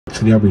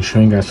Today I'll be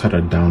showing you guys how to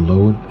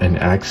download and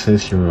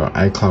access your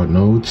iCloud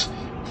notes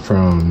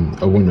from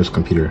a Windows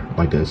computer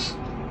like this.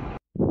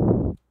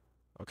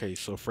 Okay,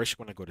 so first you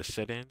want to go to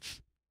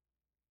settings,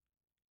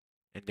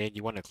 and then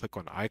you want to click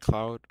on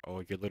iCloud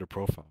or your little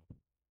profile,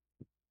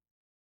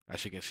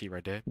 as you can see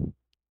right there.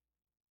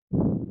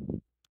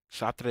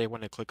 So after they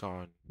want to click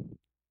on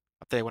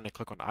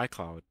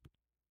iCloud,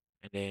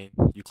 and then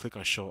you click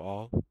on show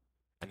all,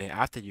 and then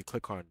after you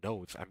click on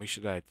notes, I make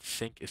sure that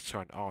sync is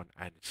turned on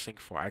and sync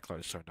for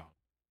iCloud is turned on.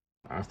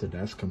 After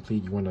that's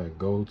complete, you want to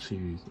go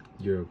to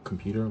your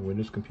computer,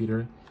 Windows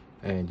computer,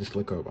 and just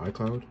look up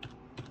iCloud.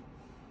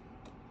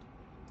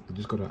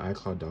 Just go to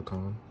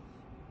iCloud.com.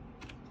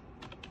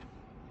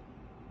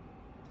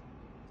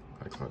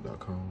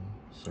 iCloud.com,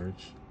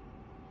 search,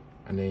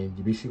 and then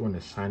you basically want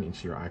to sign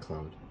into your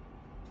iCloud.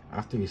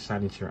 After you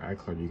sign into your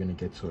iCloud, you're gonna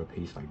get to a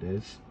page like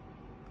this.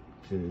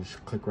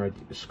 Just click right,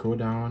 scroll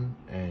down,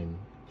 and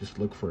just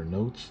look for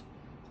notes,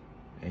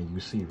 and you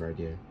see right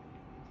there.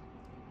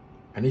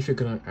 And if you're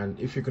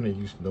gonna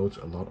use notes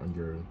a lot on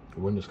your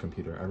Windows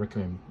computer, I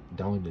recommend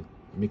downloading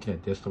making a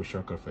desktop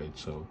shortcut for it.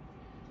 So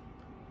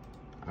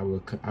I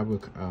would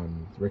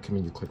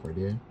recommend you click right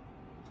there,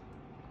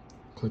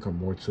 click on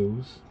more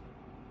tools,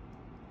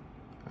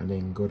 and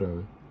then go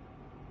to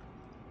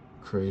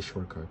create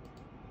shortcut.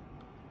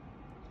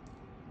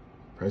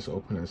 Press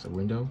open as a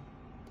window,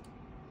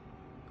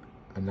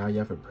 and now you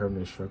have a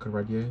permanent shortcut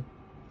right here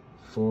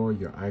for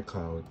your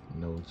iCloud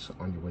notes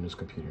on your Windows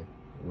computer,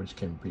 which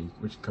can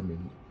come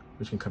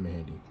in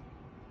handy.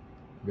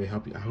 They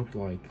help you. I hope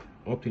you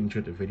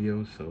enjoyed the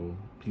video, so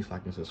please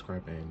like and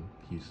subscribe, and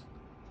peace.